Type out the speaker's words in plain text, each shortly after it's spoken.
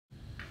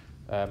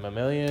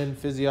Mammalian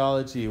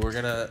physiology. We're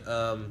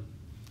gonna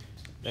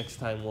next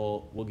time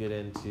we'll get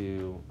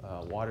into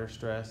water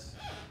stress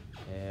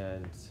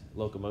and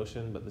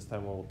locomotion, but this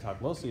time we'll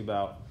talk mostly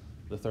about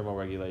the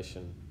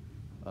thermoregulation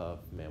of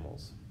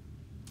mammals,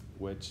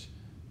 which,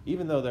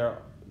 even though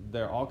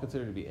they're all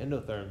considered to be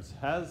endotherms,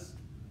 has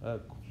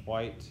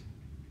quite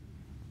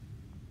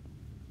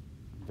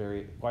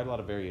a lot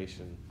of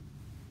variation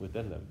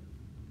within them.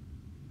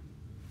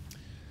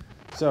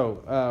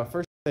 So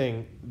first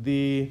thing,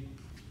 the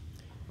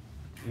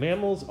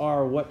mammals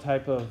are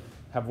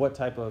have what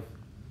type of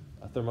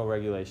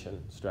thermoregulation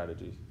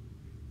strategy?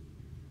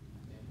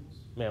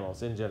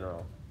 Mammals in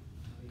general.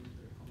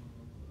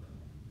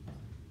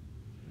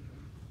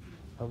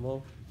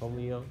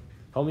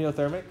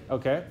 Homeothermic?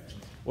 Okay.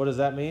 What does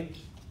that mean? It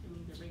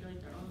means they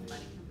regulate their own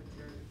body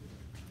temperature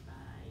by...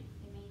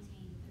 They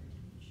maintain their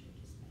temperature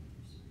just by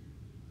their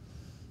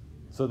surroundings.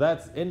 So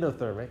that's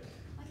endothermic.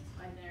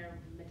 By their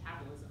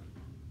metabolism.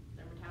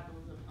 Their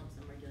metabolism helps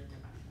them regulate their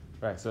body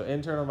temperature. Right, so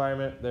internal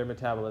environment, their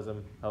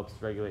metabolism helps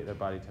regulate their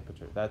body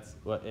temperature. That's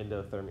what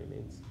endothermy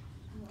means.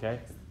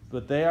 Okay?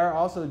 But they are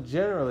also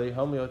generally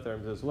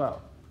homeotherms as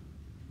well,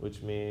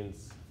 which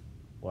means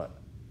what?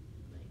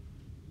 Like,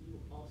 you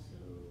also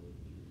use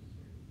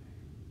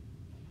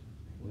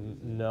your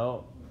environment.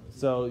 No.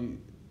 So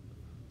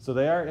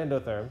they are endotherms. I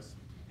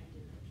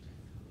didn't understand.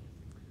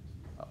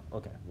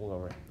 Okay, we'll go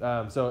over it.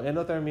 So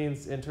endotherm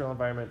means internal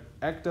environment.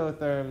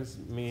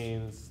 Ectotherms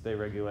means they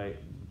regulate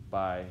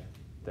by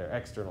their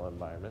external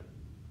environment.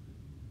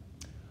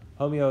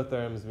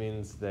 Homeotherms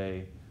means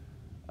they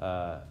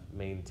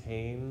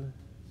maintain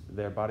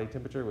their body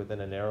temperature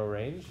within a narrow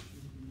range,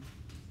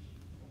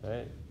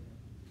 right?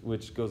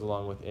 Which goes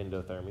along with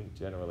endothermy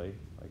generally,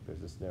 like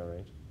there's this narrow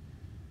range.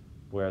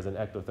 Whereas an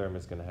ectotherm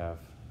is going to have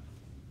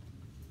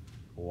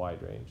a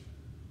wide range.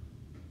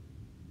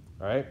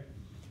 All right?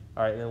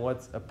 All right, and then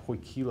what's a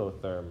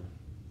poikilotherm?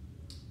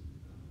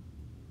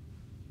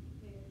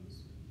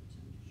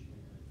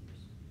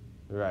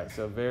 Right,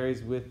 so it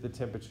varies with the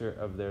temperature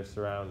of their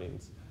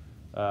surroundings,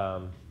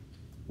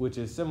 which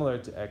is similar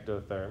to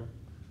ectotherm,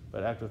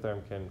 but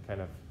ectotherm can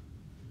kind of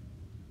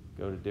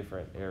go to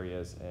different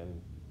areas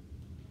and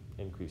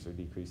increase or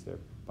decrease their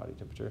body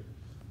temperature.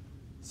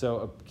 So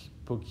a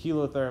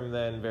poikilotherm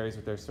then varies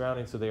with their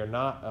surroundings, so they are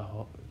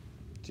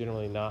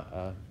generally not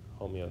a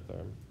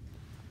homeotherm.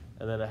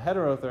 And then a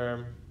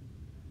heterotherm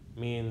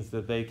means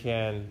that they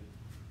can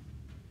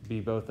be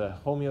both a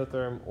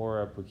homeotherm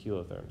or a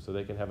poikilotherm. So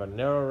they can have a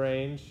narrow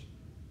range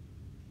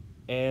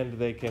and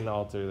they can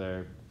alter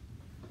their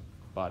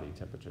body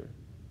temperature.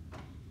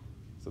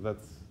 So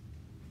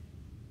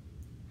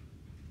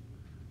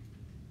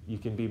you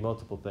can be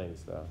multiple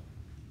things though,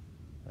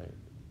 right?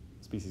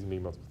 Species can be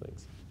multiple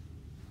things.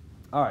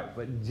 All right,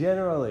 but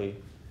generally,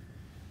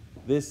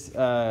 this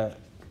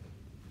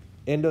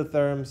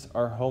endotherms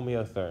are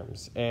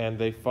homeotherms, and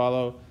they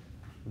follow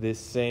this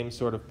same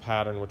sort of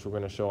pattern, which we're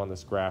going to show on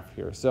this graph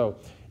here. So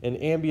in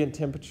ambient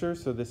temperature,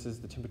 so this is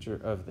the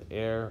temperature of the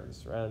air and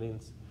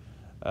surroundings.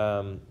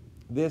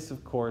 This,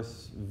 of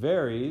course,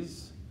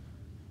 varies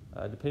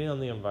depending on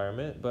the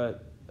environment,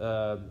 but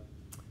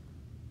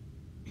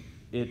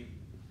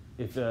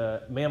if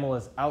a mammal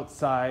is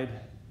outside,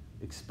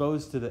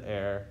 exposed to the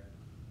air,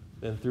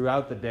 then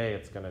throughout the day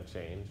it's going to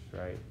change,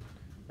 right?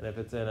 And if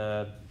it's in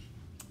a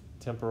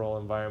temporal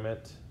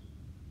environment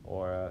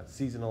or a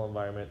seasonal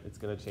environment, it's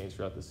going to change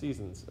throughout the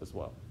seasons as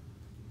well.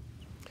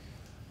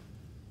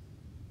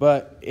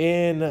 But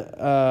in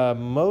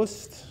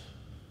most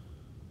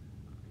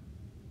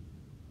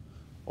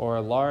or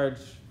a large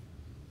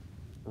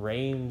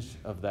range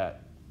of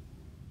that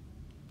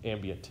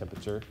ambient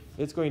temperature,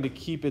 it's going to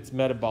keep its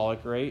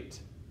metabolic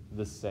rate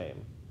the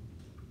same,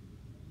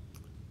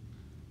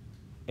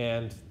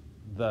 and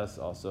thus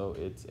also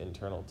its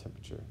internal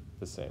temperature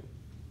the same.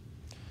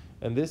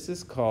 And this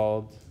is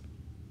called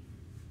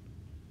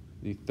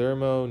the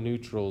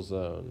thermoneutral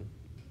zone.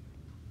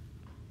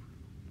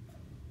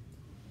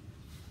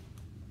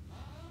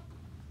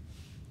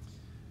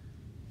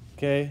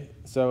 Okay,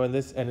 so in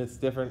this, and it's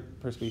different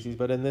per species,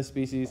 but in this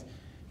species,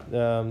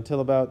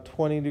 till about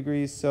 20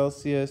 degrees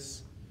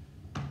Celsius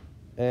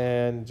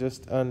and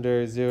just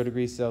under 0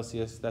 degrees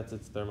Celsius, that's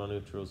its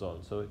thermoneutral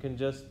zone. So it can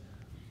just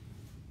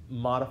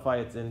modify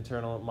its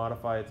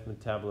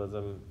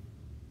metabolism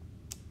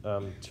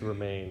to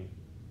remain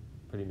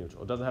pretty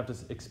neutral. It doesn't have to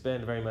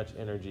expend very much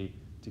energy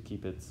to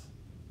keep its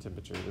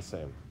temperature the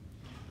same.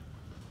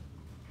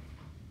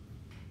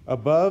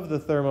 Above the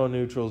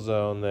thermoneutral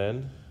zone,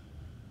 then,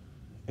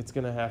 it's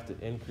going to have to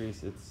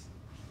increase its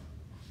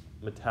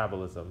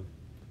metabolism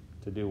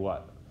to do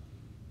what?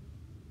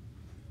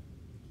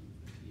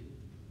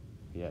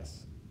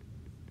 Yes.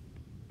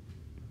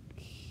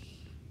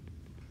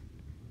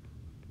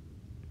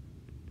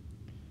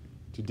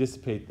 To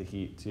dissipate the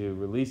heat, to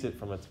release it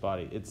from its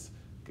body. It's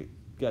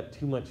got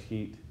too much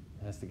heat,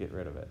 it has to get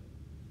rid of it.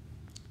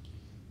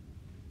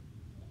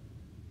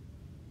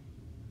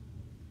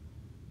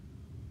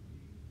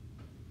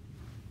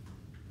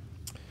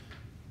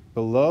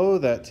 Below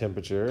that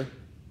temperature,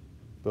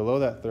 below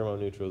that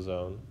thermoneutral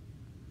zone,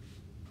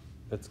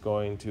 it's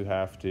going to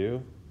have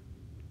to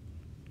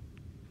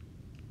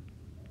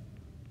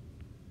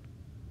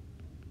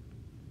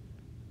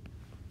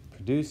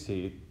produce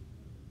heat,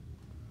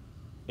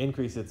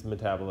 increase its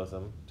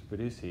metabolism to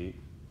produce heat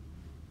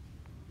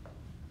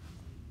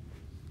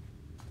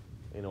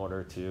in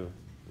order to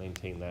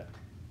maintain that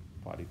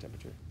body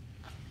temperature.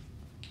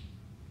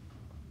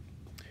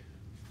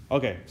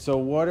 Okay, so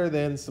what are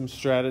then some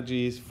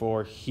strategies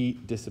for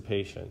heat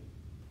dissipation?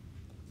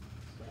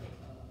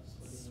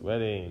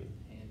 Sweating,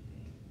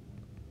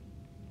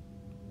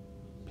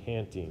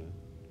 panting.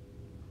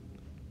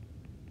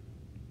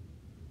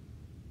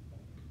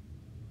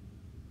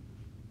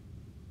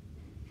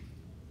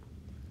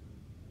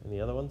 Any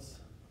other ones?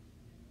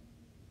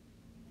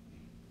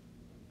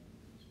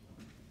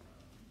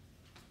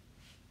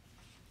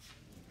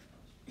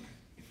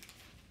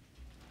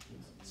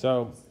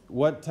 So,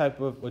 what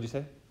type of, what'd you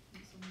say?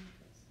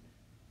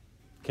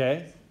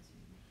 Okay.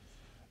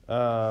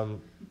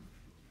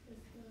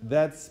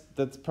 That's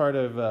part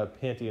of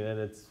panting, and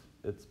it's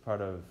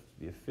part of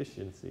the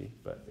efficiency,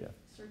 but yeah.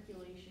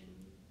 Circulation,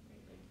 right?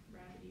 Like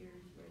rabbit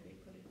ears, where they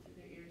put it through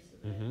their ears so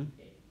that Mm-hmm.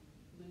 it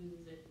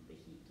loses the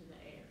heat to the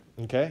air.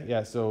 Okay,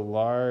 yeah, so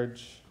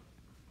large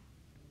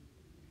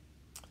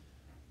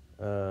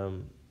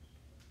And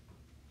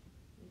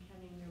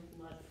having your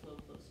blood flow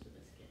close to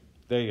the skin.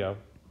 there you go.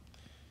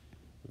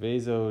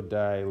 Vasodilation.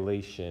 There you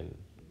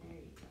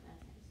go. That's how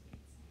you say it.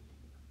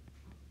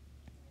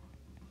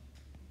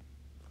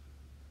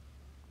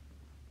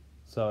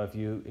 So if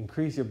you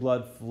increase your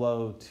blood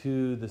flow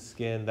to the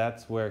skin,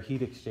 that's where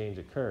heat exchange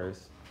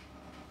occurs.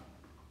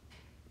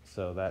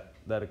 So that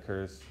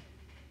occurs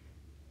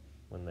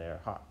when they are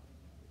hot.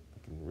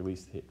 They can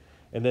release the heat.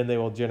 And then they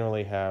will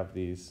generally have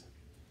these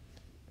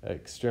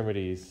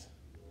extremities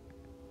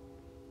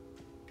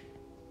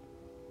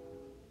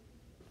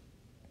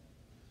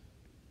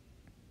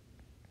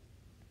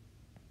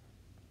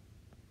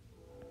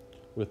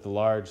with the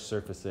large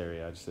surface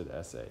area. I just said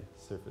SA,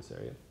 surface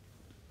area.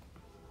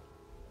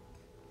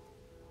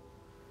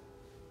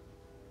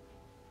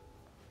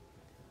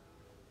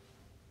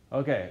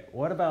 Okay,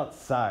 what about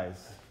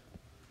size?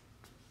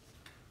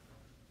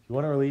 If you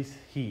want to release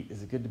heat,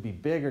 is it good to be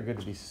big or good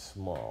to be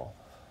small?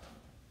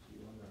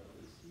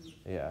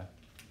 Yeah.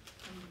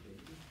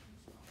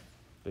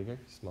 Bigger?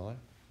 Smaller?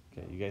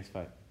 Okay, you guys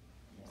fight.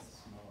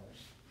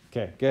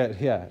 Okay, good,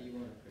 yeah. You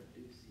want to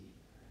produce heat.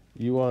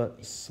 You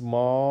want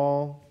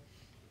small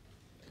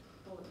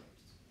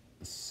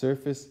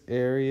surface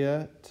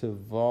area to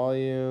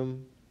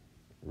volume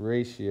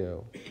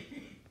ratio.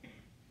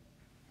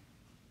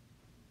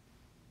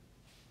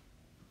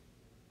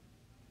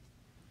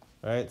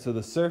 All right, so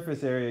the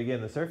surface area,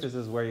 again, the surface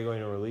is where you're going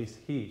to release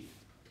heat.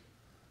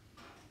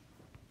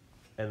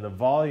 And the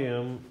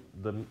volume,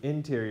 the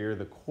interior,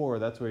 the core,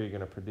 that's where you're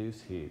going to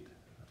produce heat.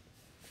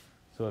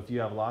 So if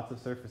you have lots of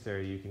surface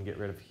area, you can get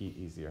rid of heat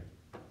easier.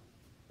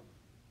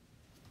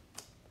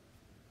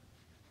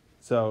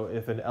 So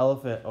if an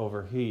elephant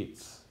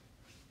overheats,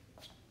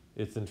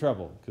 it's in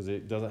trouble because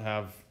it doesn't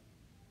have,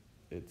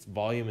 its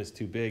volume is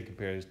too big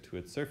compared to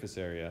its surface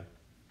area.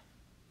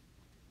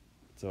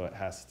 So it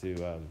has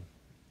to,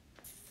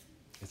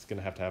 it's going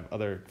to have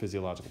other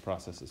physiological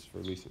processes for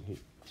releasing heat.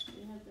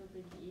 They have their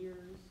big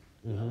ears.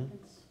 Mhm.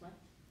 Elephants sweat.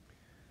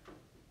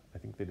 I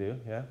think they do,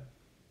 yeah. And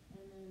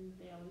then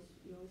you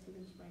always see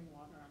them spraying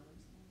water on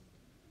themselves.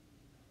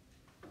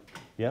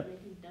 Yep.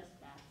 Making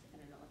dust baths. I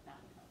don't know what that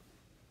would help.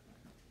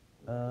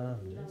 Yeah.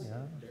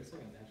 There's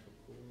like a natural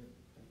coolant.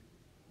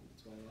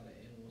 That's why a lot of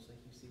animals like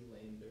you see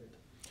lay in dirt.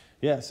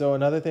 Yeah, so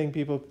another thing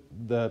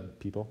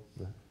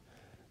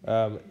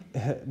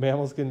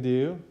mammals can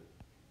do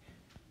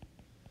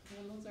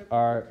Animals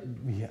are,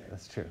 people too. yeah,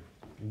 that's true,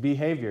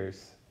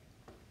 behaviors,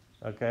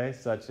 okay,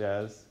 such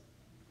as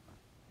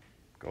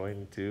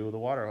going to the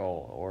water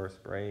hole or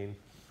spraying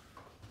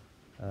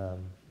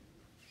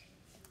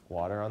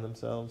water on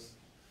themselves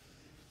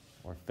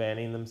or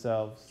fanning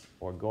themselves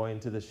or going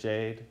to the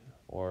shade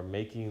or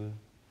making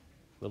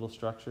little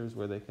structures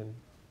where they can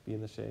be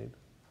in the shade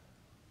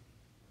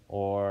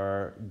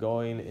or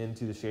going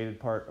into the shaded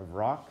part of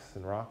rocks,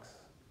 and rocks,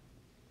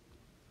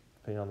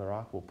 depending on the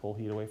rock, will pull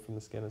heat away from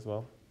the skin as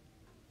well.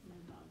 My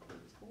dog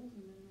pokes holes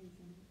and then lays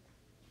in it.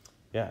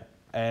 Yeah,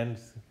 and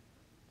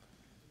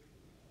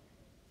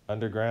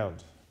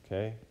underground,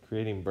 okay,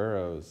 creating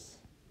burrows.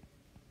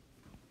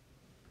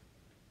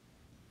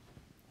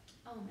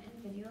 In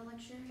video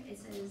lecture, it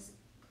says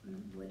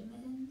wood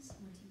middens.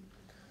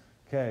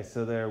 Okay,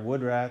 so they're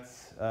wood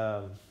rats.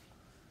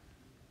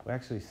 We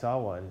actually saw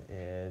one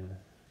in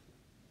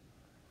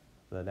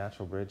the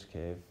Natural Bridge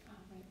Cave. Oh,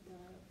 right.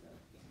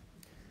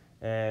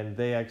 And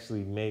they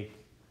actually make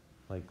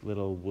like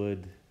little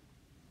wood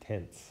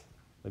tents.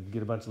 Like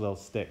get a bunch of little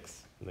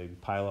sticks and they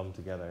pile them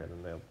together and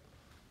then they'll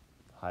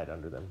hide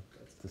under them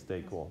to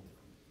stay cool.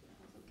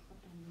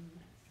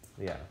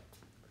 Yeah.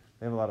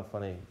 They have a lot of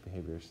funny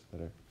behaviors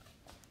that are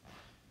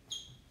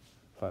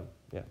fun.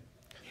 Yeah.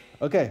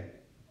 Okay.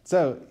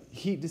 So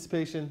heat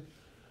dissipation.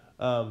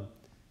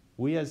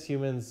 we as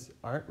humans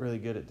aren't really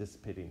good at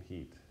dissipating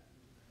heat.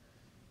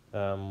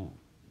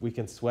 We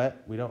can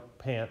sweat, we don't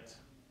pant.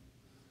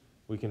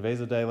 We can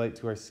vasodilate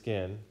to our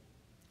skin.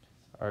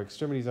 Our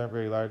extremities aren't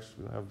very large,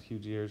 we don't have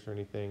huge ears or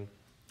anything.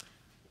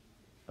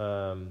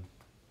 And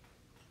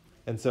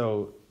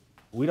so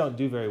we don't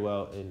do very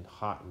well in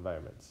hot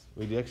environments.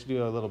 We actually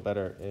do a little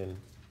better in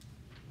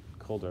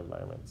colder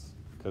environments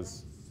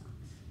because,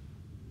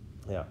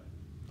 yeah,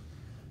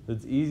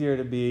 it's easier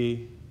to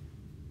be.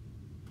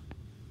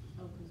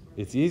 Oh, 'cause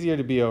It's easier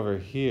to be over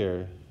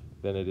here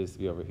than it is to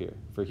be over here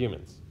for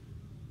humans.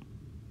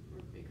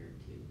 we're bigger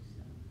too,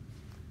 so.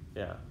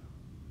 Yeah.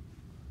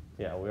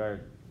 Yeah, we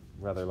are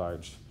rather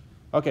large.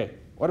 Okay,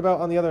 what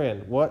about on the other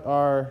end? What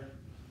are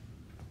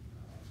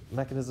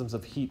mechanisms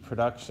of heat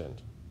production?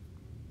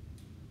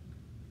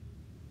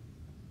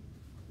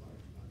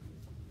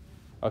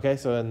 Okay,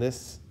 so in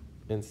this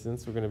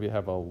instance, we're going to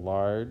have a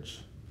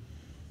large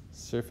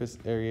surface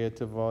area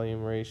to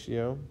volume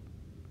ratio.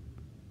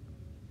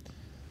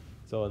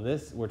 So in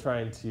this, we're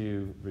trying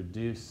to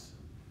reduce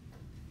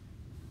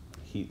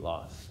heat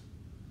loss.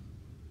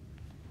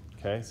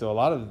 Okay, so a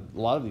lot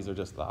of these are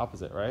just the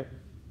opposite, right?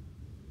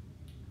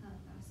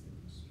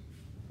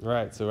 Vasoconstriction.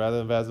 Right, so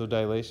rather than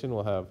vasodilation,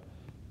 we'll have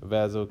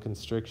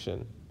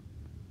vasoconstriction.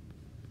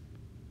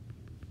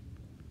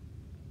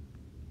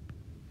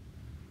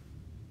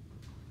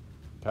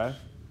 Okay?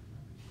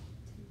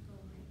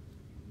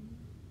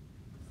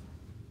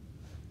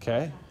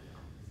 Okay.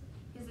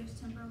 Because there's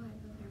temporal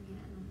hypothermia and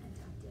then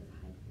adaptive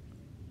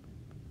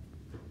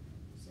hypothermia.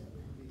 So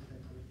then.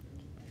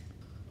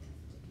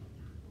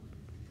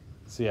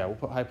 So yeah, we'll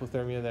put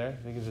hypothermia there.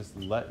 You can just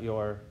let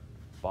your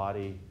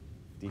body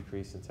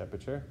decrease in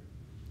temperature.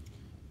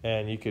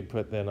 And you could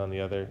put then on the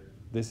other,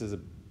 this is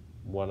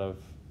one of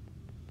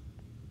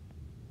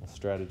a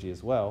strategy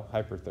as well,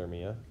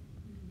 hyperthermia.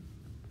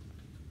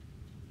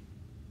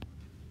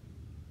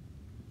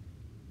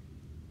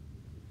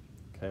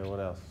 Okay, what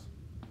else?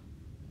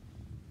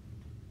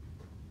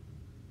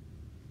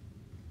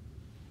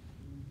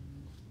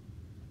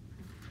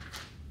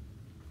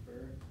 Fur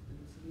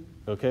density.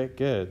 Okay,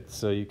 good.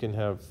 So you can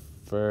have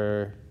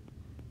fur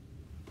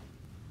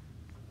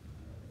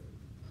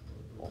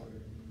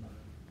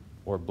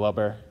or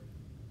blubber.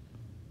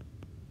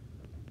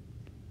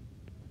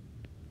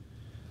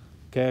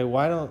 Okay,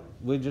 why don't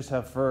we just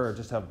have fur or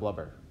just have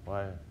blubber?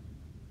 Why?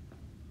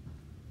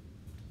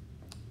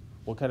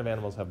 What kind of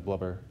animals have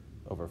blubber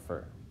over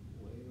fur?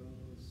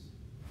 Whales.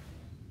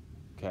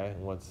 Okay,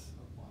 and what's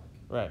Aquatic.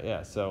 right?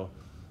 Yeah. So,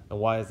 and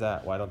why is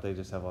that? Why don't they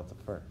just have lots of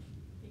fur?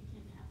 They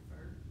can have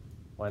fur.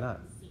 Why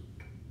not? Sink.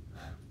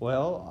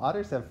 Well,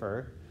 otters have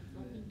fur.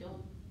 No, we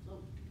don't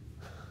float.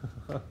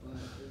 But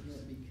isn't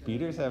it because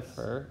Beavers have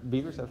fur.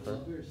 Beavers have fur.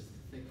 Blubber's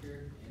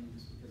thicker and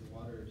just because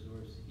water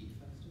absorbs heat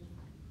faster?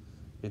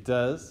 It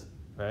does,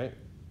 right?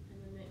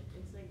 And then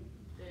it's like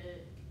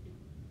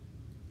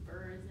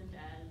fur isn't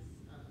as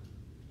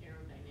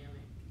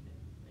aerodynamic.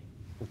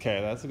 Like,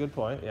 Okay, that's a good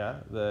point. Yeah,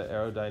 the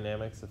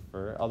aerodynamics of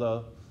fur.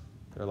 Although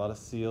there are a lot of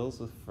seals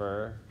with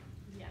fur.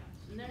 yeah,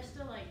 and they're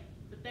still like,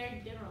 but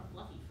they're general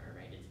fluffy fur,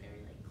 right? It's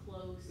very like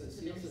close But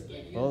to their seals are-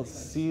 skin. Yeah, Well, like-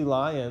 sea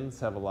lions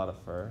have a lot of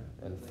fur,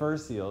 and fur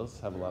seals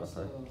have a lot of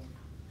fur. Also,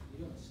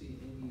 you don't see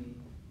anything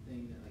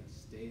that like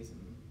stays in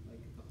like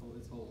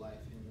its whole life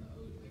in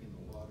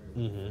the water. with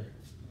Mhm. fur.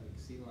 Like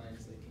sea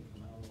lions, they can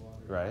come out of the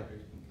water. Right.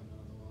 Otters can come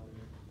out of the water.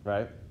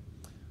 Right?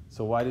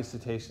 So why do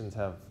cetaceans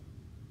have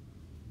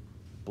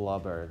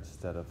blubber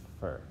instead of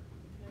fur?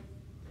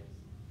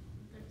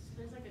 Because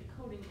there's like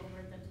a coating over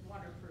it that's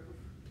waterproof,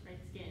 right?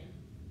 Skin.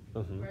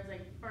 Mhm. Whereas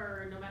like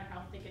fur, no matter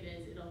how thick it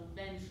is, it'll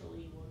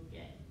eventually will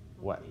get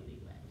Wet. completely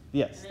wet.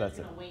 Yes, And then that's it's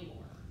it. gonna weigh more.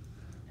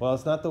 Well,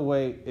 it's not the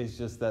weight, it's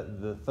just that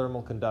the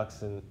thermal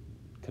conduction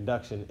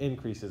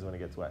increases when it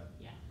gets wet.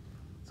 Yeah.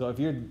 So if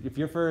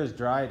your fur is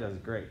dry, it does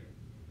great.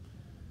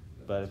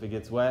 But if it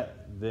gets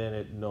wet, then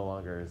it no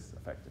longer is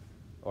effective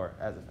or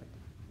as effective.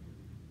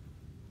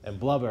 And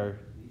blubber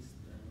At least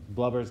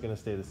then. is going to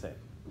stay the same.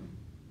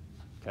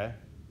 Okay?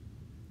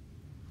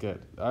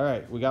 Good. All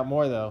right, we got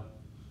more though.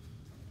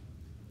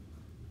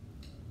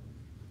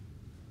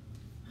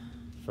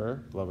 Fur,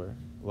 blubber,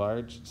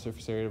 large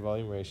surface area to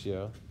volume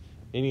ratio,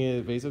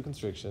 any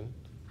vasoconstriction.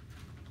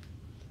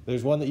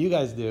 There's one that you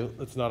guys do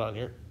that's not on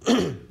here,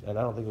 and I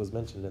don't think it was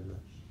mentioned in the.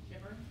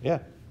 Shiver. Yeah.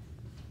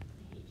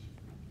 I hate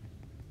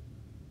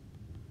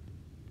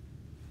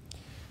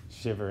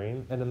shivering.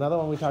 Shivering. And another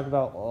one we talked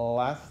about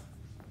last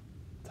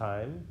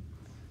time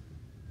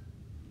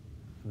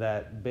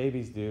that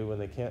babies do when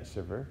they can't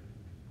shiver.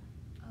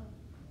 Oh,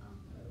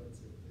 I would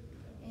say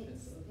they would have a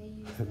it's, hint of-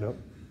 they use Nope.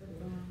 the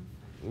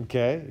brown.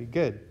 Okay,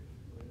 good.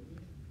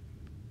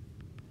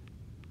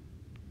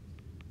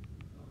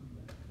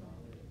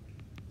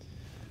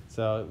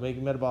 So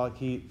making metabolic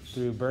heat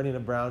through burning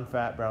of brown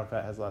fat. Brown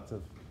fat has lots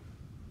of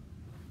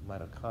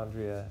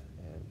mitochondria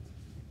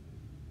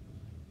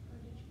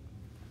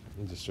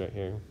and just right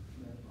here.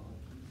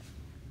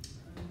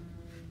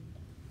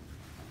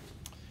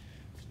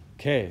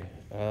 Okay.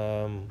 I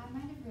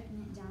might have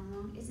written it down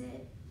wrong. Is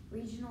it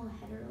regional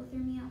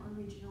heterothermia or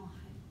regional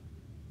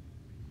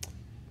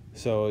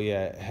So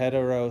yeah,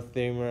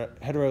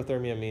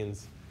 heterothermia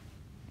means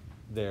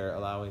they're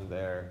allowing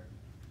their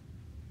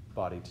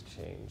body to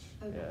change.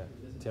 Okay. Yeah,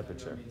 It doesn't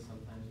temperature. I mean,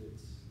 sometimes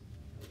it's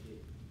like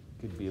it.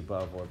 Could be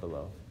above or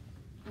below.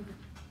 Okay.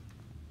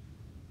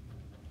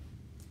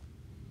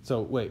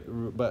 So wait,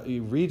 but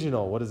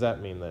regional, what does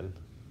that mean then?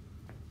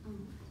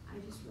 I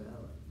just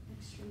wrote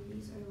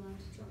extremities are allowed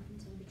to drop in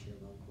temperature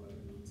while core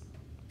remains up.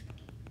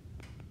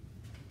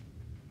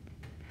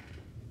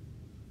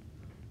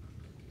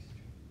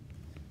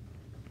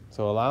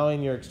 So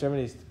allowing your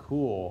extremities to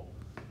cool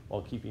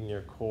while keeping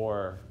your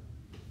core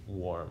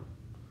warm.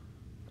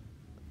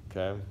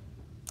 Okay. Isn't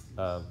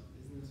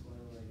this why,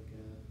 like, if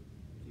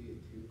you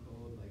get too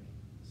cold, like,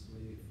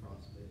 somebody get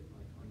frostbite,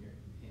 like, on your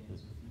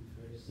hands or feet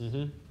first?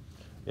 Mm-hmm.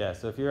 Yeah,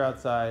 so if you're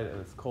outside and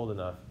it's cold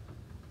enough,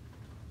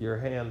 your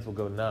hands will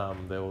go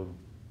numb, they will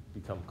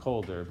become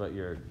colder, but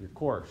your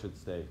core should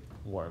stay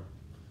warm.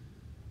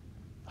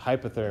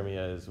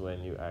 Hypothermia is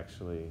when you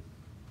actually,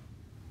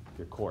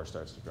 your core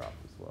starts to drop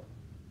as well.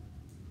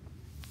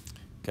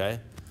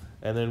 Okay?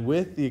 And then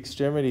with the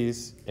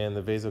extremities and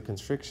the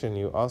vasoconstriction,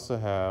 you also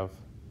have,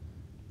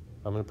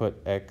 I'm going to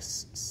put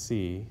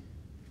XC.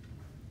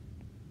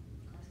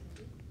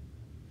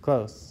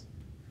 Close.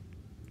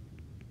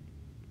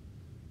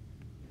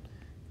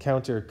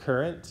 Counter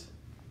current,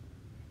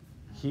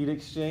 heat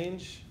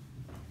exchange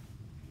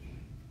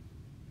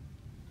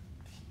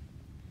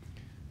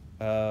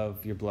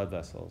of your blood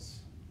vessels.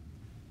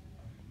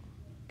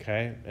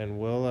 Okay, and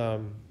we'll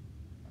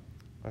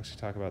actually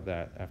talk about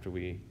that after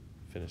we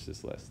finish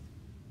this list,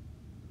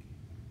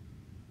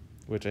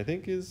 which I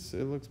think it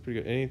looks pretty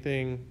good.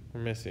 Anything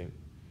we're missing?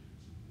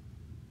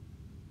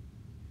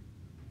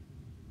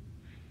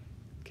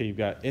 Okay, you've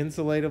got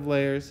insulative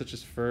layers such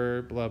as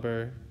fur,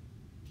 blubber.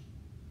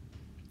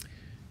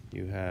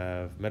 You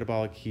have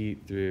metabolic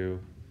heat through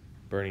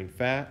burning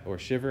fat or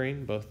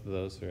shivering. Both of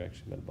those are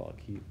actually metabolic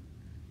heat.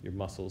 Your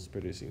muscles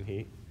producing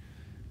heat.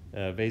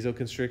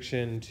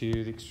 Vasoconstriction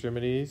to the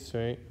extremities,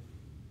 right?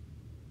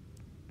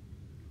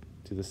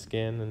 To the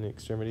skin and the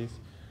extremities.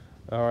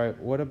 All right,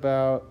 what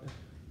about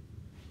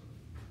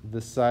the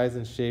size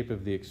and shape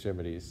of the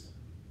extremities?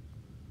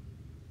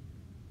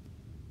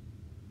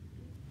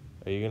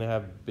 Are you going to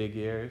have big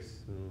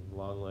ears and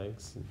long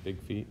legs and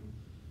big feet?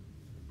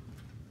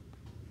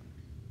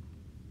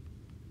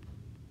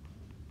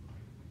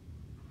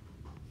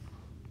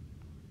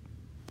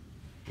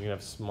 You're going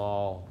to have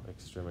small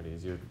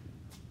extremities. Your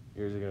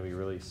ears are going to be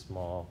really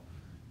small.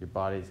 Your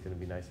body's going to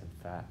be nice and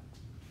fat.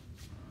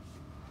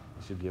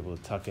 You should be able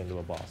to tuck into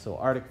a ball. So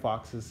Arctic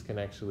foxes can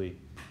actually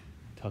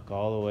tuck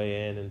all the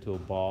way into a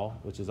ball,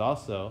 which is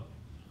also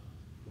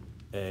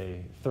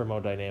a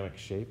thermodynamic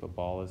shape. A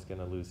ball is going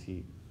to lose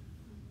heat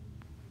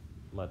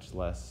much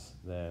less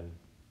than,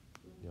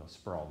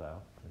 sprawled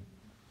out.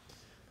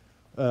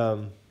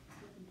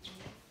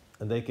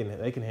 And they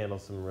can handle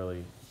some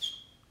really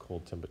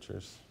cold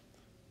temperatures.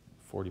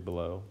 40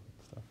 below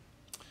stuff.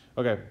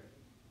 Okay.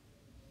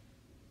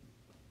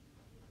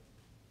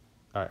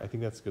 All right, I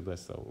think that's a good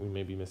list, though. We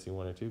may be missing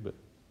one or two, but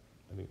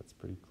I think that's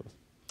pretty close.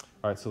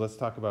 All right, so let's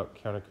talk about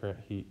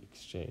countercurrent heat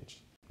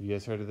exchange. Have you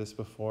guys heard of this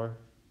before?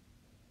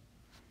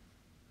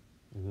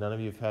 None of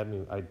you have had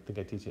me. I think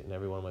I teach it in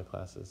every one of my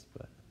classes,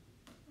 but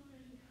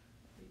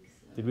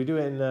did we do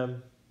it in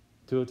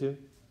 202?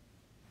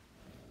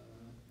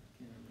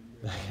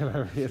 I can't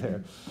remember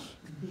either.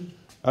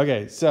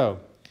 Okay, so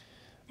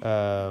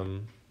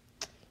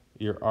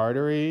your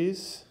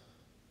arteries.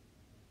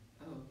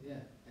 Oh,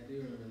 yeah, I do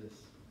remember this.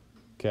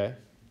 Okay.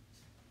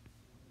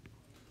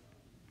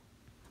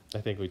 I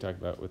think we talked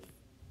about it with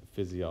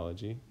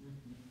physiology.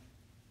 Mm-hmm.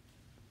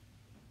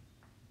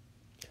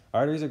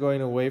 Arteries are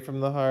going away from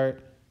the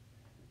heart,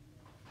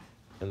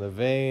 and the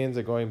veins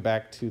are going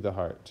back to the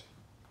heart.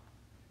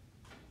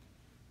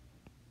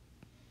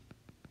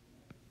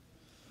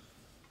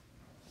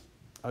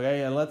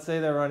 Okay, and let's say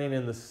they're running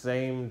in the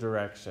same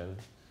direction.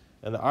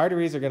 And the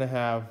arteries are going to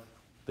have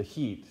the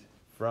heat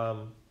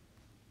from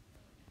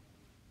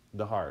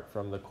the heart,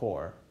 from the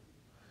core.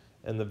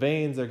 And the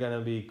veins are going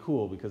to be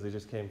cool because they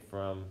just came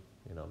from,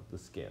 the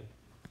skin.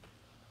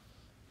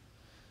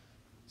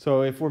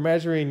 So if we're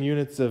measuring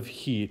units of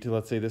heat,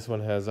 let's say this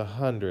one has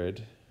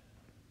 100.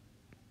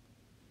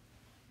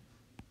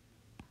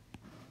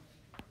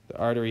 The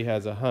artery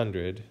has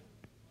 100.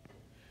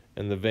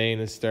 And the vein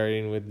is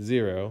starting with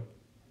 0.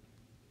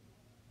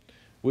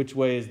 Which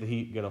way is the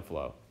heat going to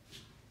flow?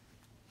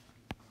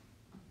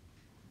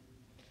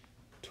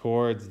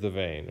 Towards the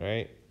vein,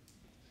 right?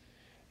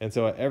 And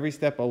so at every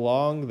step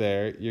along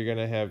there, you're going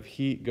to have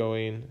heat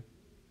going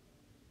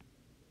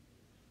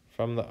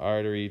from the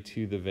artery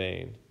to the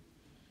vein.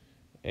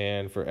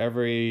 And for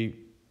every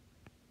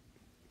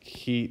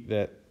heat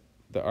that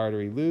the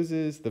artery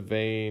loses, the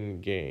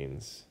vein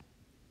gains.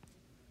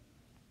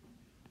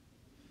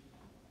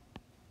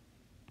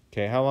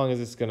 Okay, how long is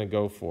this going to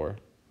go for? Until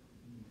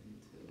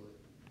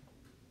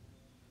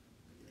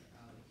you're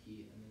out of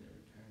heat and then it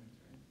returns,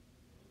 right?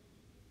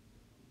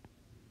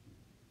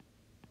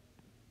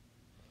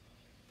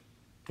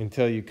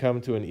 until you come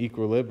to an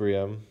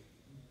equilibrium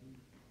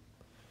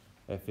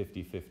at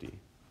 50-50.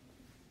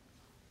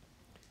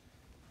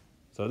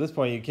 So at this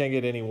point, you can't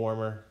get any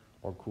warmer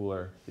or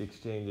cooler. The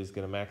exchange is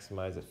going to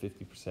maximize at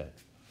 50%.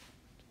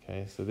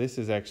 Okay, so this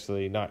is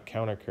actually not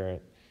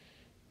countercurrent.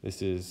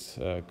 This is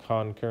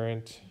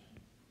concurrent.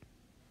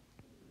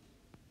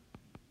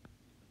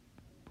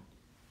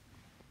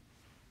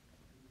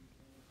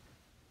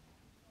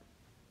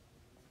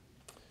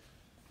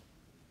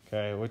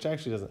 Okay, which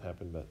actually doesn't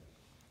happen, but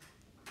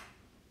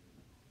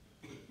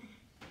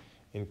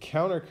in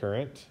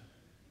countercurrent,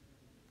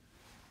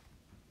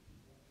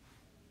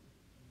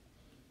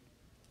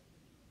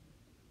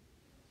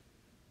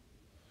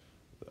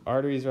 the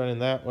artery's running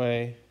that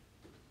way,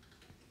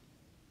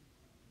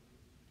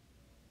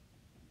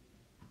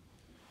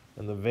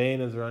 and the vein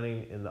is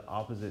running in the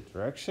opposite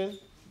direction.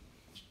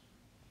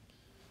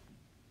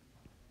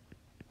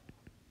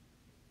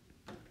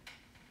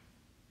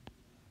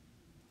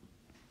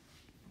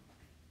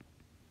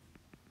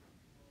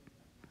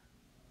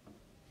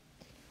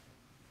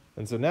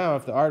 And so now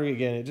if the artery,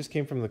 again, it just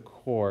came from the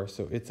core,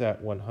 so it's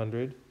at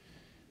 100.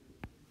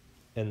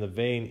 And the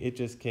vein, it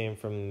just came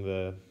from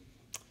the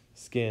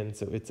skin,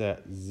 so it's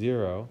at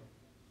 0.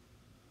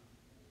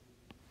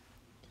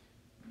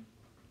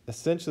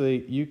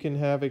 Essentially, you can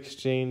have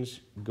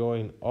exchange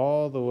going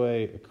all the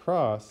way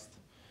across,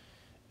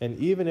 and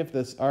even if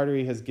this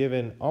artery has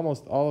given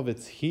almost all of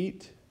its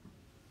heat,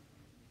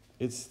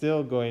 it's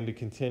still going to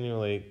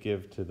continually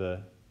give to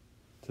the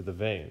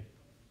vein.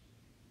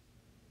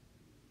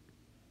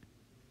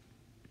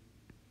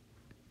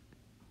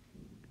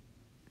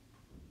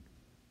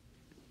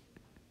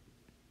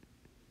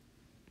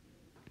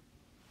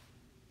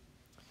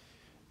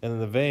 And then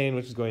the vein,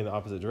 which is going the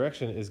opposite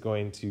direction, is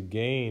going to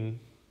gain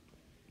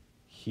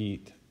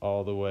heat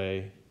all the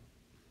way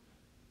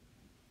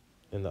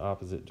in the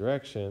opposite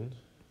direction.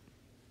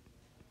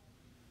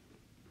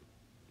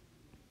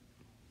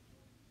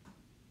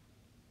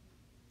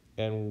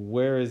 And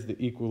where is the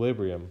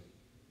equilibrium?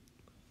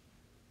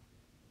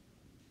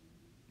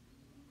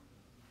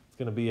 It's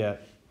going to be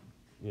at,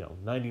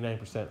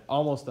 99%,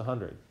 almost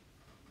 100.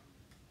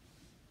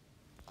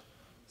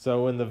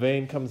 So when the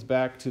vein comes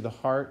back to the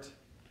heart,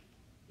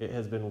 it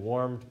has been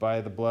warmed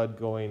by the blood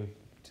going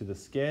to the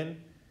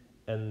skin,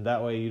 and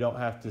that way you don't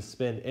have to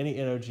spend any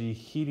energy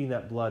heating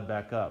that blood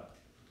back up.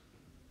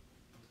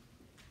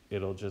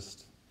 It'll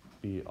just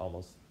be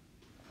almost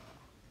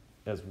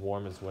as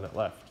warm as when it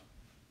left.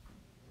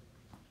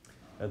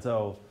 And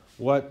so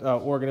what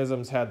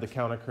organisms had the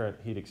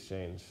countercurrent heat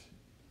exchange?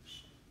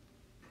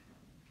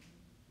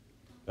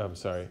 I'm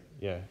sorry,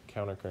 yeah,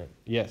 countercurrent.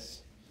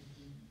 Yes.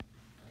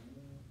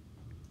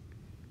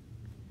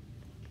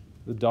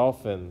 The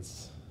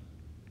dolphins.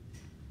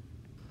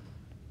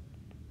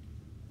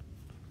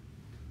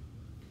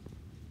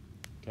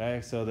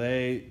 Okay, so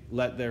they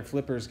let their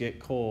flippers get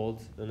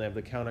cold, and they have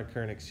the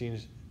countercurrent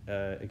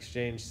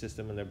exchange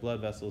system in their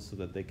blood vessels so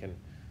that they can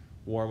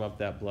warm up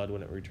that blood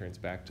when it returns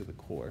back to the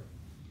core.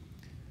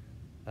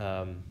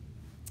 And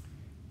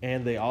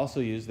they also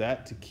use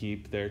that to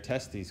keep their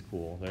testes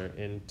cool. Their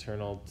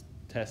internal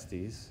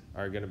testes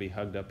are going to be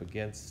hugged up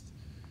against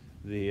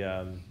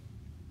the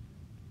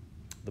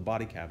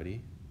body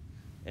cavity,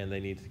 and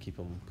they need to keep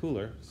them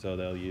cooler, so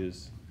they'll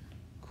use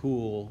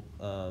cool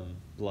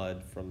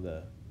blood from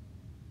the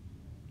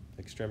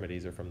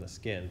extremities or from the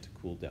skin to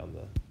cool down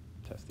the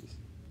testes.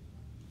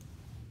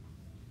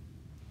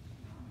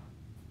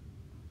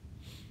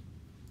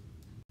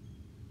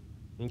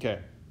 Okay.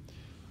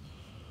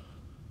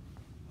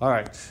 All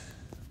right.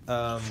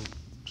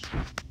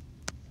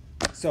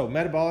 So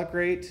metabolic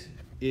rate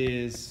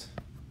is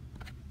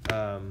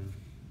an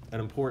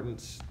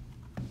important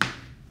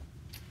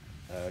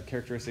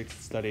characteristic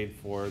studied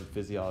for the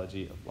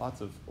physiology of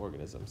lots of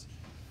organisms.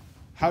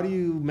 How do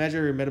you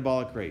measure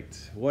metabolic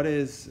rate? What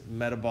is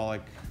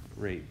metabolic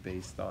rate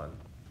based on?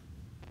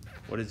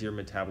 What is your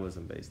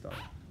metabolism based on?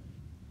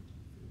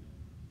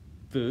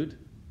 Food.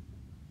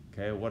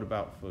 Okay, what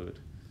about food?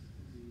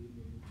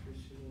 The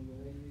nutritional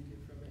value you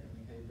get from it,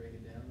 and how you break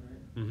it down,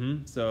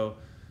 right? So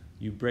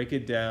you break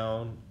it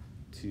down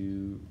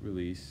to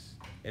release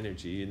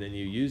energy, and then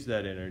you use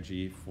that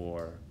energy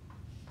for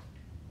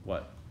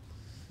what?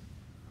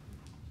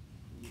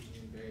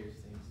 Using various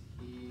things,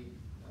 heat,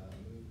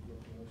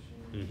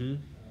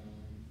 locomotion.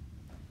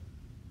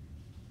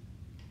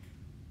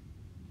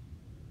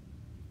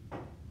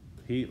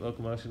 Heat,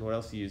 locomotion. What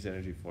else do you use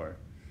energy for?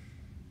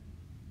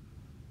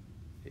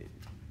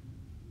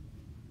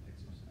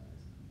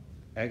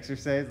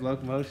 Exercise,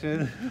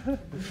 locomotion.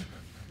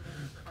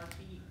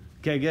 Heartbeat,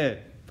 Okay,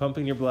 good.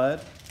 Pumping your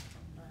blood.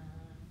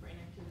 brain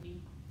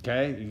activity,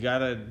 Okay, you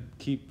gotta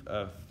keep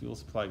a fuel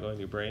supply going to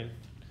your brain.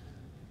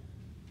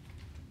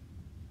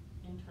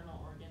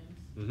 internal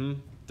organs.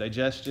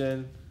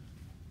 Digestion,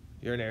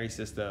 urinary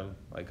system,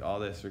 like all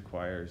this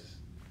requires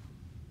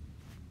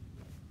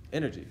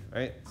energy,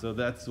 right? So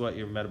that's what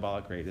your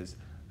metabolic rate is,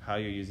 how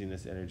you're using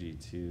this energy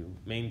to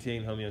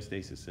maintain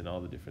homeostasis in all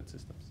the different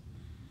systems.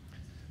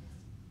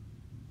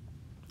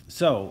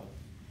 So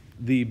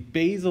the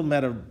basal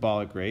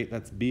metabolic rate,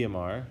 that's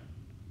BMR,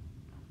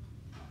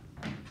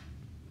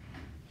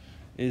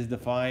 is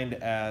defined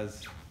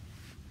as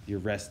your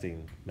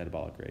resting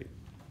metabolic rate.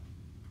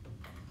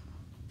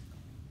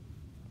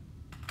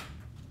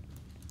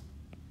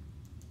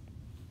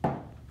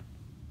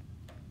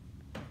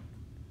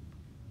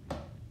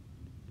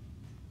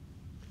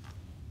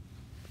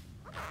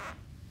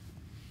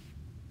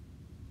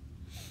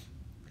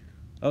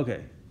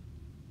 Okay,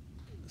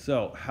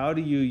 so how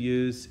do you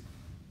use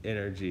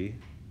energy?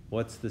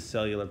 What's the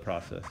cellular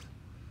process?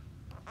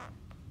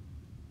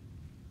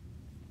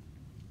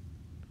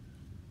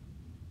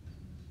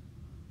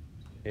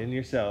 In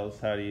your cells,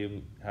 how do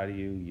you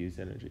use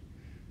energy?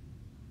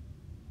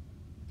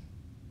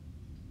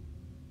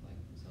 Like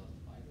the cells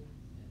divided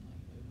and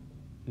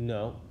like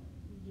No.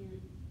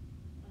 You,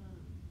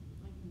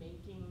 like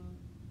making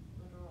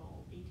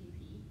literal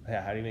ATP.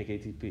 Yeah, how do you make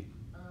ATP?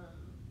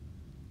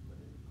 What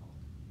is it called?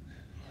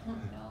 I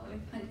don't know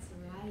if it's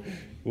right.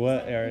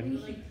 What,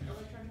 Aaron? Like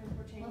electron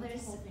transport chain, Well, what's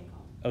there's- the whole thing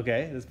called?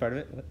 Okay, that's part of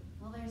it. What?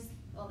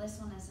 Well, this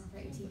one isn't for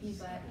ATP,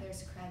 but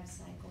there's Krebs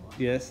cycle.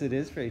 Yes, it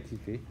is for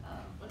ATP.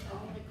 What's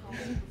all it called?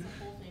 What's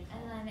the whole thing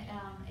called? And then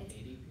it's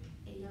ADP.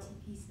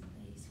 ATP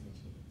synthase, which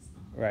is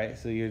Right,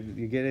 so you're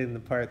getting the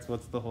parts.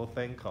 What's the whole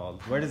thing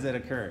called? Where does it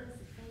occur?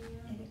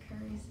 it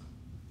occurs.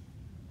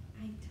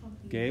 I told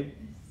you. Gabe? this.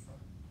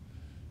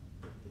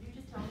 Did you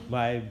just tell me?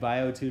 My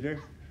bio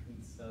tutor?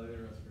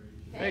 Cellular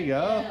respiration. There you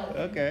go.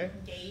 Okay.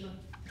 Gabe.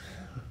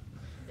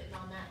 Sitting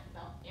on that,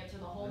 about answer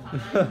the whole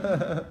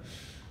time.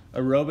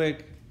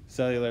 Aerobic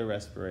cellular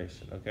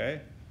respiration,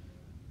 okay?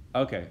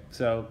 Okay,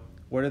 so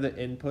what are the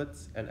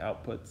inputs and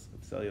outputs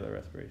of cellular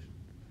respiration?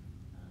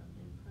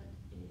 Input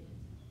is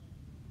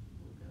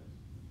glucose,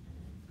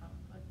 and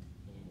output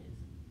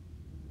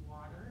is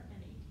water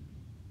and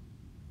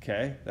ATP.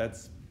 Okay,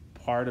 that's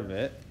part of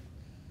it.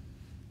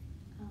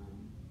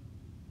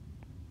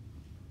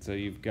 So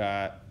you've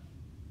got,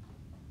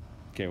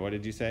 okay, what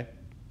did you say?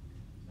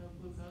 So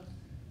glucose,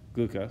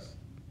 Glucose.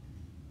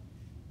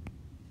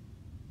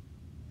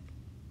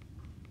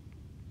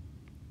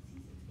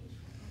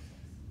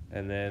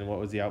 And then what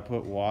was the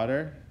output?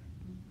 Water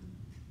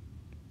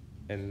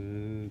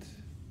and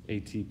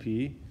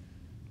ATP.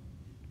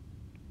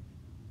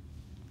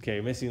 Okay,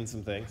 you're missing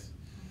some things.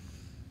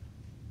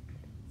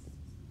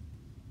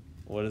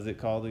 What is it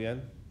called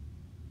again?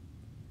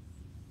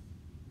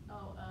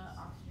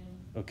 oxygen.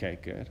 Okay,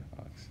 good.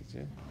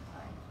 Oxygen.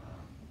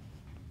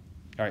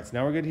 All right, so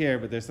now we're good here,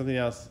 but there's something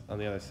else on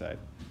the other side.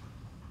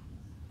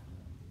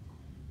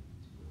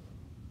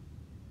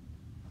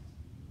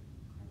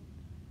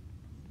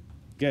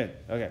 Good,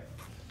 okay.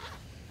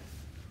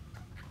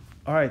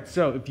 All right,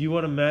 so if you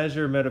want to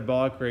measure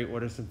metabolic rate,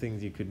 what are some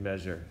things you could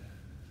measure?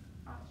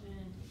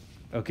 Oxygen.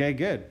 Okay,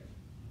 good.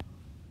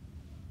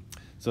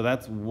 So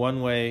that's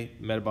one way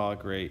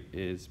metabolic rate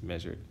is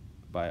measured,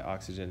 by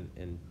oxygen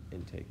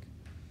intake.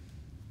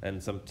 And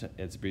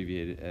it's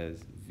abbreviated as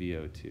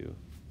VO2.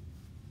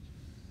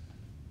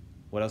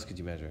 What else could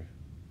you measure?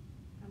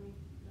 How many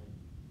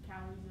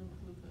calories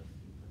of glucose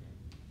you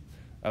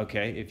put in?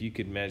 Okay, if you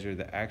could measure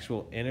the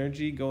actual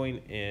energy going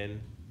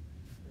in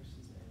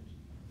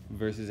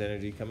versus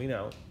energy coming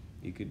out,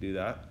 you could do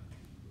that.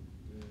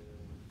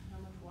 How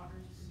much water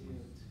is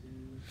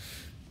produced?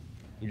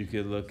 You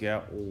could look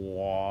at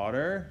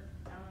water,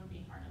 That would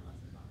be hard unless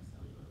it's on a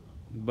cellular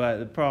level. but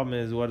the problem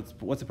is,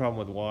 what's the problem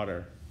with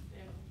water?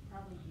 They're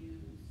probably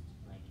used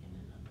like in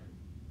another.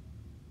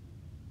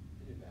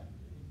 It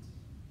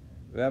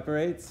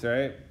evaporates. Evaporates,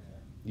 right?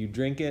 You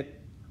drink it,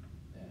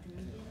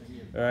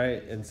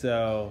 right? And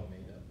so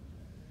Made up.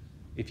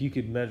 if you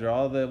could measure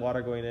all the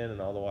water going in and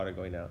all the water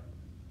going out,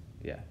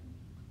 yeah.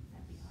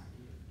 That'd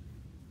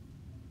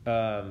be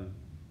hard.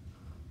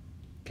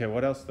 Okay,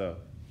 what else though?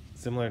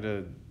 Similar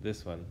to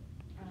this one.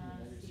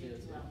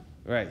 CO2 level.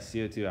 Right,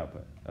 CO2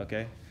 output.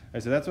 Okay. All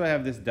right, so that's why I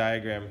have this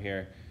diagram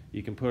here.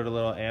 You can put a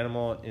little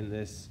animal in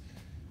this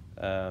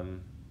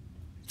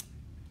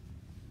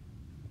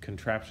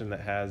contraption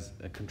that has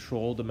a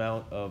controlled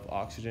amount of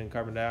oxygen and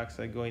carbon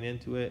dioxide going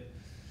into it,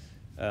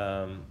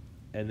 and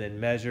then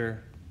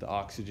measure the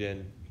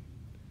oxygen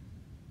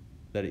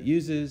that it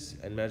uses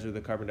and measure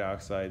the carbon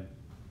dioxide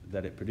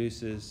that it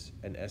produces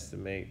and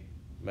estimate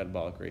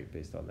metabolic rate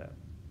based on that.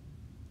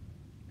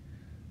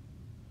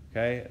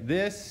 Okay,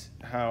 this,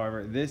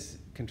 however, this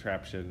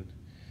contraption,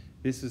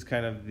 this is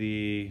kind of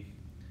the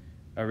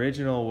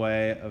original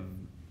way of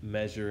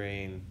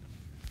measuring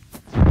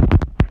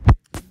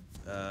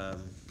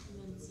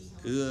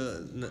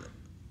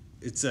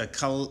it's a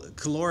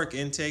caloric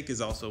intake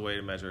is also a way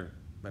to measure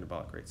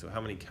metabolic rate. So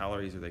how many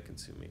calories are they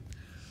consuming?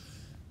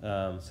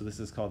 So this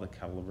is called a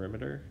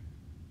calorimeter.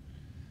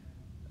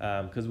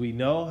 Because we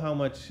know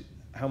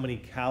how many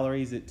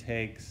calories it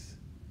takes,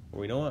 or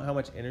we know how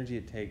much energy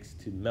it takes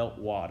to melt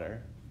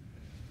water.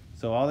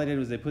 So all they did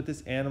was they put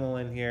this animal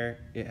in here.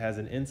 It has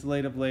an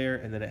insulative layer,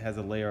 and then it has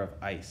a layer of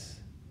ice.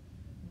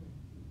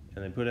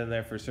 And they put it in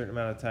there for a certain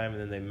amount of time,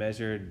 and then they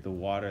measured the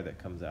water that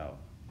comes out.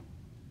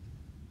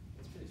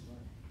 That's pretty smart.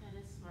 That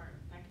is smart.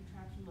 That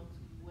contraption looks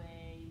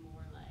way more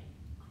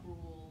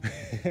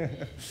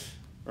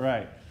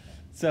Right.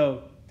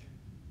 So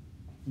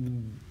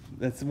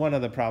that's one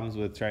of the problems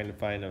with trying to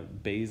find a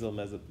basal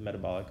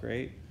metabolic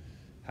rate.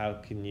 How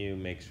can you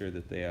make sure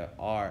that they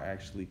are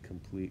actually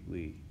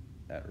completely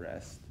at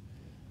rest?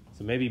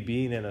 So maybe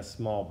being in a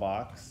small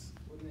box.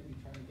 Wouldn't they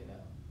be trying to get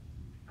out?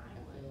 I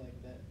feel would.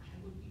 like that.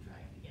 I would be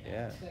trying to get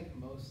Yeah. out. It's like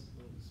most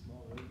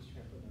small rodents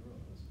try to put in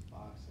a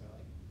box. They're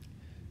like.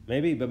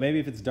 Maybe, but maybe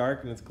if it's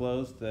dark and it's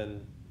closed,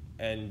 then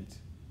and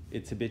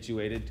it's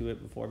habituated to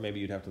it before, maybe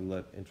you'd have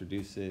to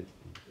introduce it,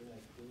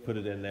 put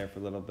it in there for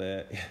a little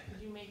bit. Could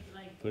you make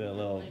like Put in a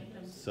little like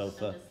them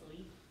sofa. send to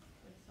sleep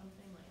with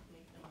something, like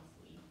make them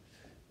asleep?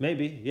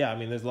 Maybe, yeah. I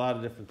mean, there's a lot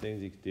of different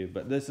things you could do,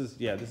 but this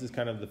is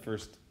kind of the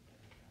first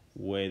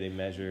way they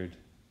measured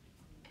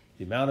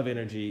the amount of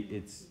energy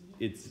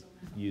it's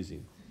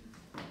using.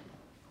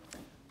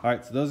 All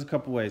right, so those are a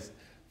couple ways.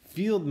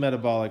 Field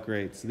metabolic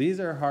rates. These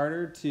are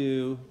harder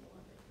to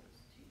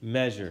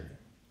measure.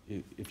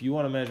 If you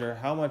want to measure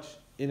how much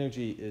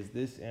energy is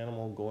this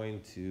animal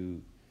going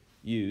to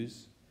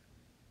use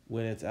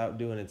when it's out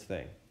doing its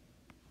thing,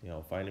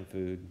 finding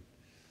food,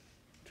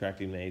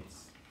 attracting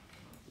mates,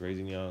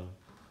 raising young,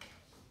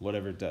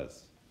 whatever it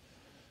does.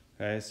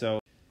 Okay, so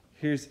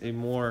here's a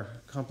more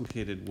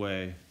complicated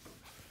way,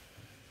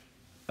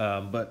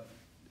 but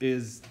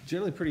is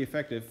generally pretty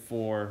effective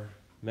for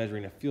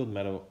measuring a field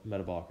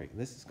metabolic rate. And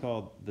this is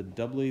called the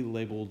doubly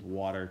labeled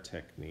water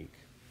technique.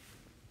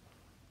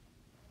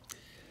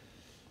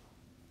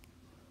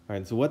 All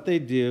right, so what they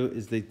do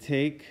is they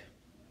take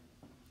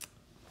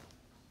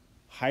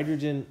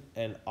hydrogen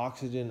and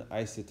oxygen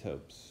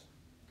isotopes.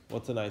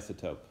 What's an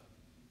isotope?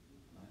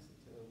 An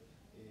isotope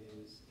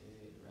is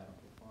a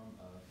radical form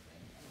of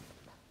thing.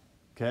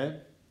 Okay.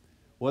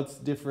 What's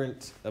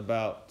different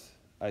about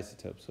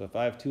isotopes? So if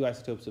I have two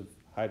isotopes of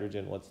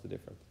hydrogen, what's the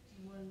difference?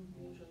 One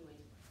usually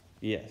weighs.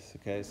 Yes,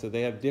 okay. So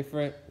they have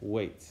different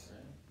weights.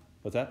 Right?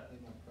 What's that? They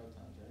have more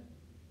protons, right?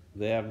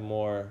 They have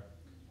more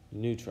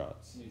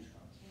neutrons. Neutrons.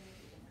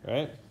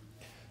 Right?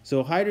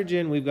 So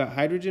hydrogen, we've got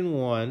hydrogen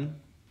 1,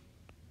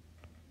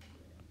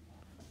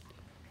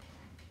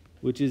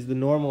 which is the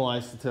normal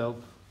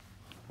isotope.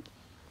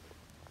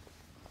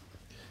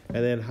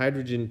 And then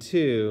hydrogen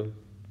 2,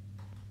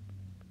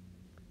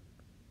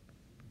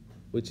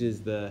 which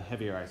is the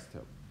heavier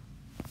isotope.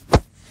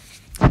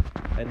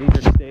 And these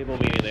are stable,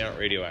 meaning they aren't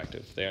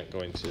radioactive. They aren't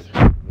going to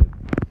hurt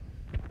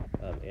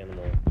the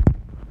animal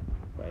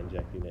by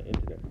injecting it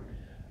into them.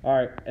 All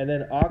right, and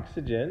then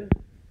oxygen.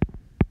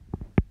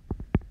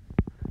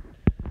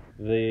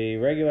 The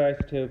regular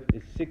isotope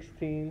is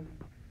 16.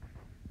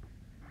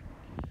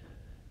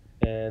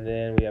 And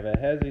then we have a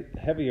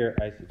heavier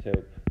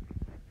isotope,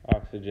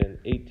 oxygen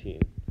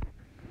 18.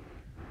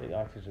 I think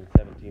oxygen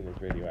 17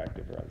 is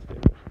radioactive or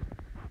unstable.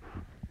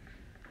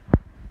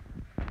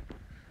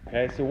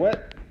 Okay, so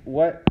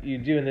what you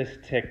do in this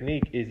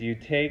technique is you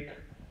take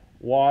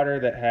water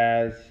that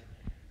has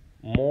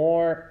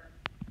more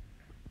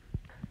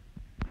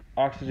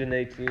oxygen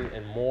 18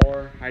 and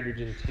more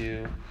hydrogen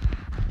 2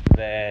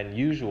 than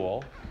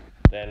usual,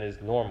 than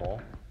is normal,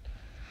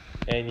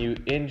 and you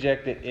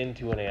inject it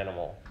into an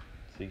animal.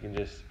 So you can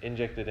just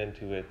inject it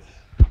into its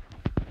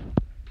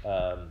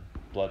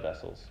blood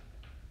vessels,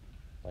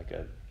 like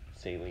a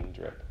saline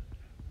drip.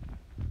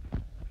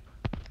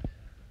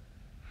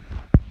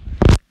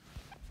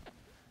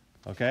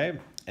 Okay,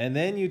 and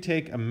then you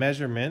take a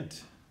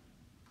measurement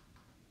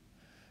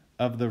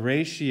of the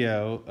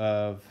ratio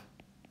of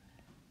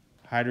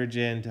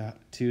hydrogen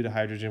 2 to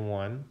hydrogen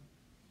 1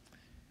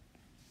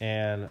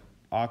 and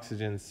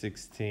oxygen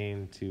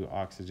 16 to